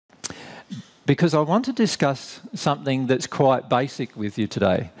because I want to discuss something that's quite basic with you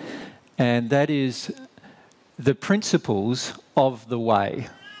today, and that is the principles of the way,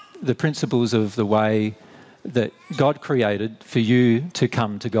 the principles of the way that God created for you to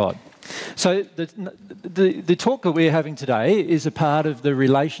come to God. So the talk that we're having today is a part of the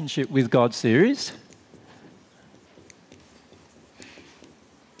Relationship with God series.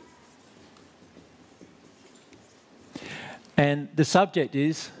 And the subject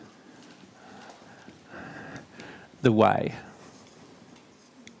is the way.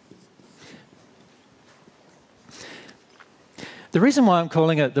 The reason why I'm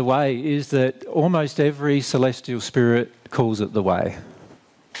calling it the way is that almost every celestial spirit calls it the way.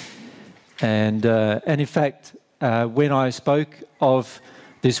 And in fact, when I spoke of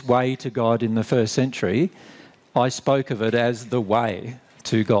this way to God in the first century, I spoke of it as the way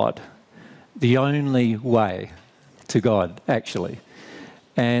to God, the only way to God, actually.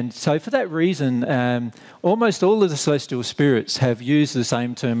 And so for that reason, almost all of the celestial spirits have used the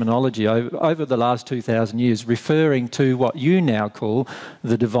same terminology over the last 2,000 years, referring to what you now call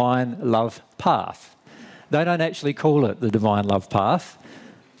the divine love path. They don't actually call it the divine love path,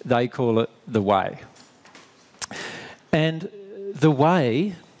 they call it the way. And the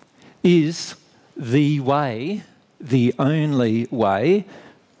way is the way, the only way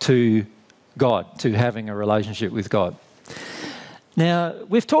to God, to having a relationship with God. Now,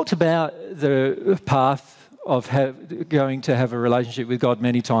 we've talked about the path of going to have a relationship with God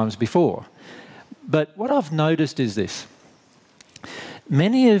many times before. But what I've noticed is this.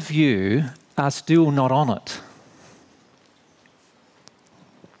 Many of you are still not on it.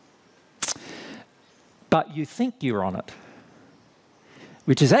 But you think you're on it,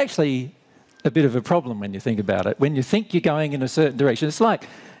 which is actually a bit of a problem when you think about it. When you think you're going in a certain direction, it's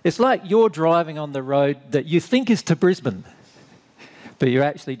like you're driving on the road that you think is to Brisbane, but you're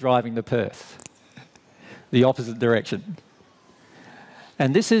actually driving to Perth, the opposite direction.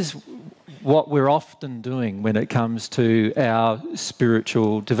 And this is what we're often doing when it comes to our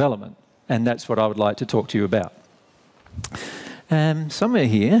spiritual development, and that's what I would like to talk to you about. Somewhere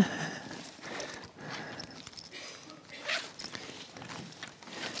here,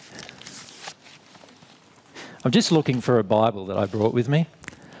 I'm just looking for a Bible that I brought with me.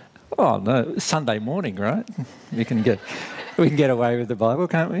 Oh no, Sunday morning, right? We can get away with the Bible,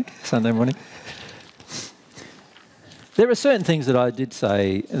 can't we? Sunday morning. There are certain things that I did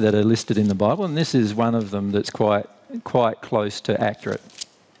say that are listed in the Bible, and this is one of them that's quite close to accurate.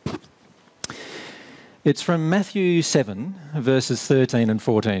 It's from Matthew 7, verses 13 and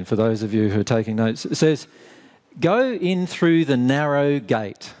 14, for those of you who are taking notes. It says, "Go in through the narrow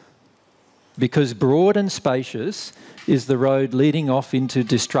gate, because broad and spacious is the road leading off into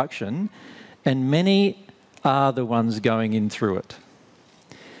destruction, and many are the ones going in through it.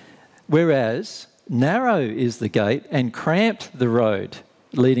 Whereas narrow is the gate and cramped the road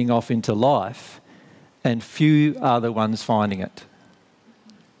leading off into life, and few are the ones finding it."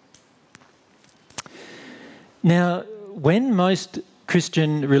 Now, when most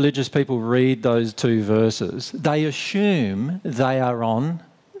Christian religious people read those two verses, they assume they are on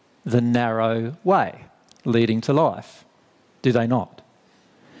the narrow way leading to life. Do they not?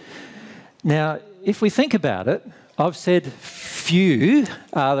 Now, if we think about it, I've said few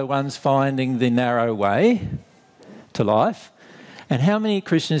are the ones finding the narrow way to life. And how many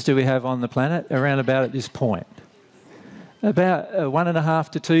Christians do we have on the planet around about at this point? About 1.5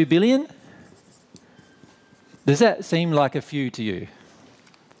 to 2 billion? Does that seem like a few to you?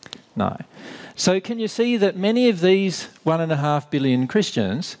 No. So can you see that many of these 1.5 billion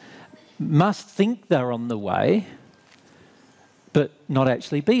Christians must think they're on the way, but not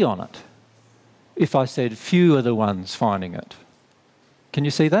actually be on it? If I said few are the ones finding it. Can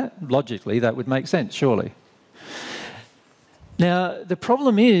you see that? Logically, that would make sense, surely. Now, the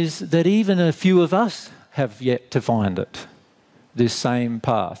problem is that even a few of us have yet to find it, this same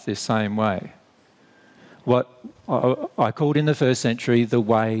path, this same way. What I called in the first century the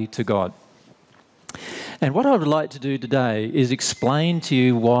way to God. And what I would like to do today is explain to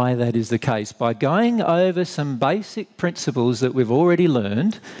you why that is the case by going over some basic principles that we've already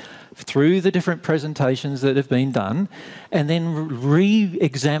learned through the different presentations that have been done, and then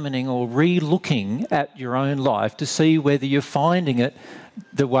re-examining or re-looking at your own life to see whether you're finding it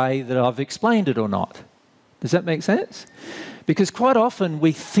the way that I've explained it or not. Does that make sense? Because quite often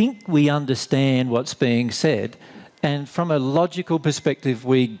we think we understand what's being said, and from a logical perspective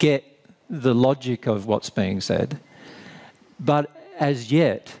we get the logic of what's being said, but as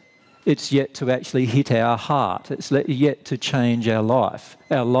yet it's yet to actually hit our heart. It's yet to change our life.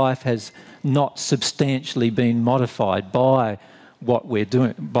 Our life has not substantially been modified by what we're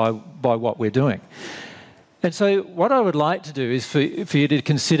doing, by what we're doing. And so what I would like to do is for you to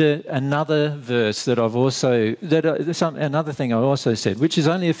consider another verse that I've also, another thing I also said, which is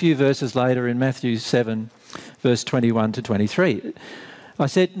only a few verses later in Matthew 7, verse 21 to 23. I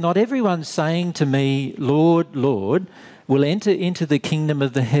said, "Not everyone saying to me, 'Lord, Lord,' will enter into the kingdom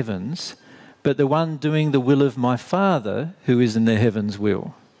of the heavens, but the one doing the will of my Father who is in the heavens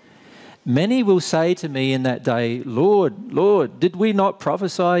will. Many will say to me in that day, 'Lord, Lord, did we not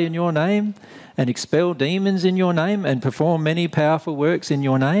prophesy in your name and expel demons in your name and perform many powerful works in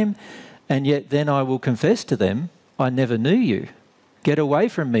your name?' And yet then I will confess to them, 'I never knew you. Get away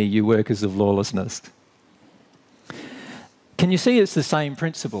from me, you workers of lawlessness.'" Can you see it's the same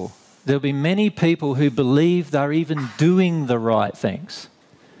principle? There'll be many people who believe they're even doing the right things.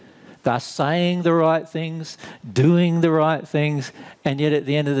 They're saying the right things, doing the right things, and yet at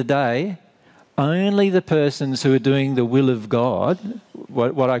the end of the day, only the persons who are doing the will of God,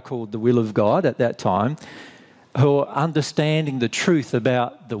 what I called the will of God at that time, who are understanding the truth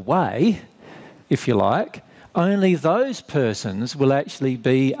about the way, if you like, only those persons will actually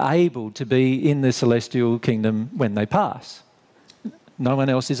be able to be in the celestial kingdom when they pass. No one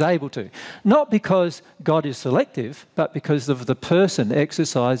else is able to. Not because God is selective, but because of the person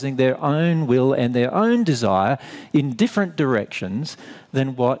exercising their own will and their own desire in different directions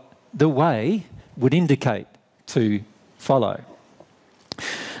than what the way would indicate to follow.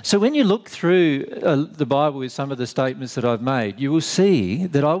 So when you look through the Bible with some of the statements that I've made, you will see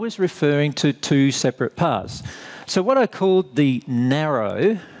that I was referring to two separate paths. So what I called the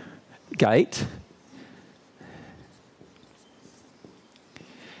narrow gate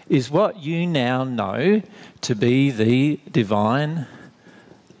is what you now know to be the divine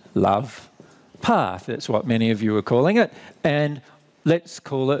love path. That's what many of you are calling it. And let's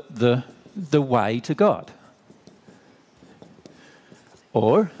call it the way to God.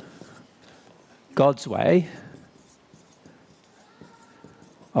 Or God's way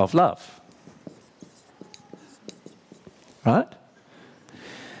of love. Right?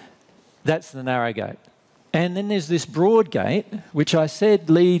 That's the narrow gate. And then there's this broad gate, which I said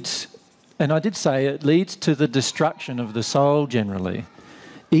leads, and I did say it leads to the destruction of the soul generally.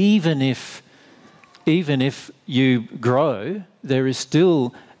 Even if you grow, there is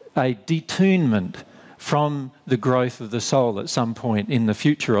still a detunement from the growth of the soul at some point in the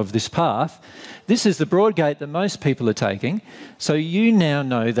future of this path. This is the broad gate that most people are taking. So you now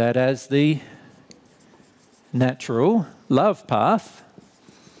know that as the natural love path.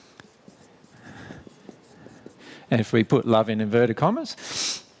 And if we put love in inverted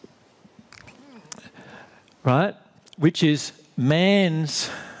commas, right, which is man's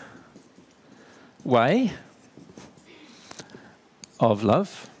way of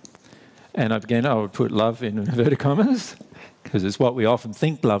love. And again, I would put love in inverted commas because it's what we often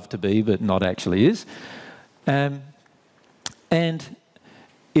think love to be, but not actually is. And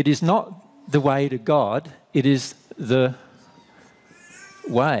it is not the way to God, it is the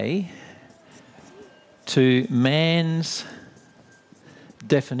way to man's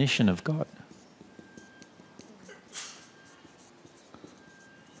definition of God.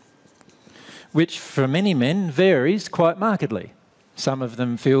 Which for many men varies quite markedly. Some of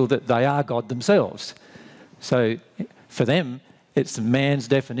them feel that they are God themselves. So for them, it's man's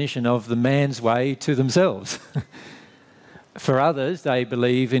definition of the man's way to themselves. For others, they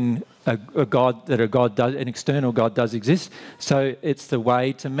believe in a God, that an external God does exist. So it's the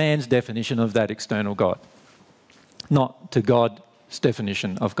way to man's definition of that external God, not to God's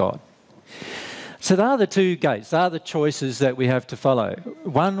definition of God. So they are the two gates, they are the choices that we have to follow.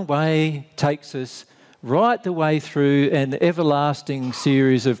 One way takes us right the way through an everlasting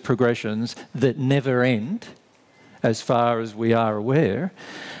series of progressions that never end, as far as we are aware.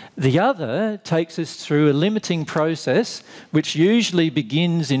 The other takes us through a limiting process, which usually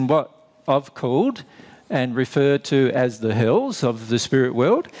begins in what I've called and referred to as the hells of the spirit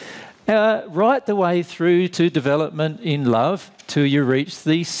world, right the way through to development in love till you reach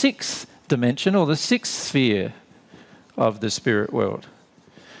the sixth dimension or the sixth sphere of the spirit world.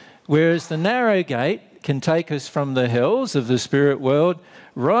 Whereas the narrow gate can take us from the hells of the spirit world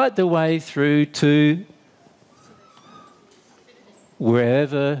right the way through to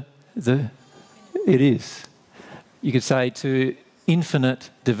wherever it is. You could say to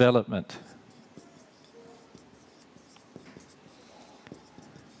infinite development.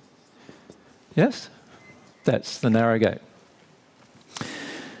 Yes? That's the narrow gate.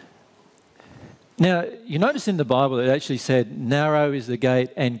 Now, you notice in the Bible it actually said, narrow is the gate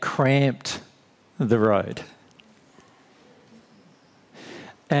and cramped the road.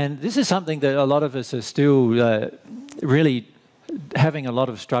 And this is something that a lot of us are still really having a lot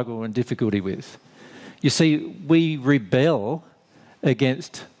of struggle and difficulty with. You see, we rebel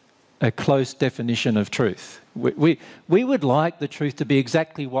against a close definition of truth. We would like the truth to be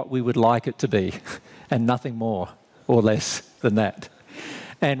exactly what we would like it to be, and nothing more or less than that.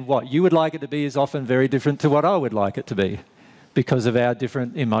 And what you would like it to be is often very different to what I would like it to be, because of our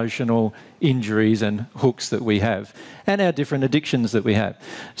different emotional injuries and hooks that we have, and our different addictions that we have.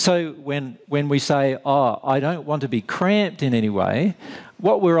 So when we say, oh, I don't want to be cramped in any way,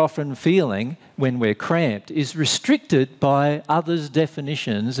 what we're often feeling when we're cramped is restricted by others'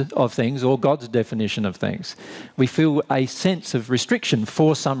 definitions of things or God's definition of things. We feel a sense of restriction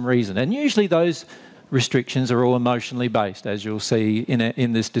for some reason, and usually those restrictions are all emotionally based, as you'll see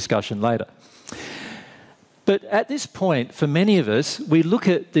in this discussion later. But at this point, for many of us, we look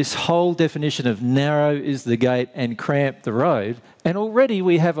at this whole definition of narrow is the gate and cramped the road, and already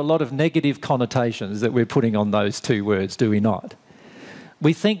we have a lot of negative connotations that we're putting on those two words, do we not?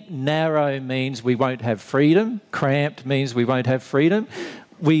 We think narrow means we won't have freedom, cramped means we won't have freedom.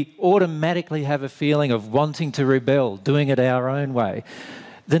 We automatically have a feeling of wanting to rebel, doing it our own way.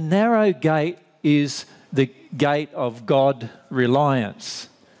 The narrow gate is the gate of God reliance.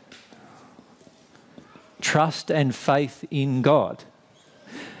 Trust and faith in God.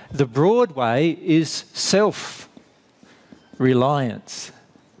 The broad way is self-reliance.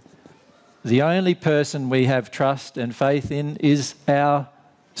 The only person we have trust and faith in is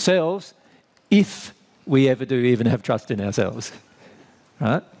ourselves, if we ever do even have trust in ourselves.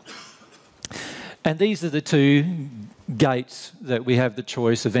 Right? And these are the two gates that we have the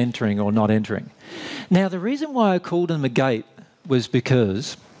choice of entering or not entering. Now, the reason why I called them a gate was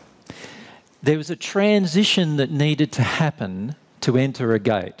because there was a transition that needed to happen to enter a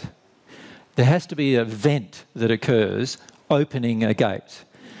gate. There has to be an event that occurs opening a gate.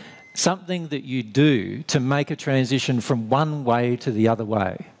 Something that you do to make a transition from one way to the other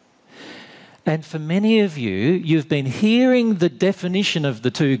way. And for many of you, you've been hearing the definition of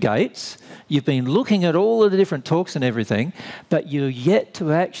the two gates, you've been looking at all of the different talks and everything, but you're yet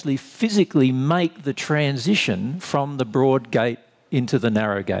to actually physically make the transition from the broad gate into the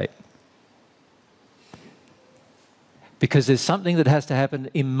narrow gate. Because there's something that has to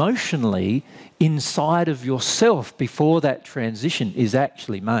happen emotionally inside of yourself before that transition is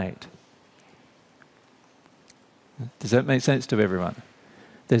actually made. Does that make sense to everyone?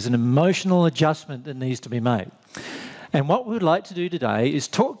 There's an emotional adjustment that needs to be made. And what we would like to do today is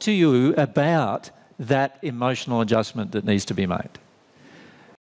talk to you about that emotional adjustment that needs to be made.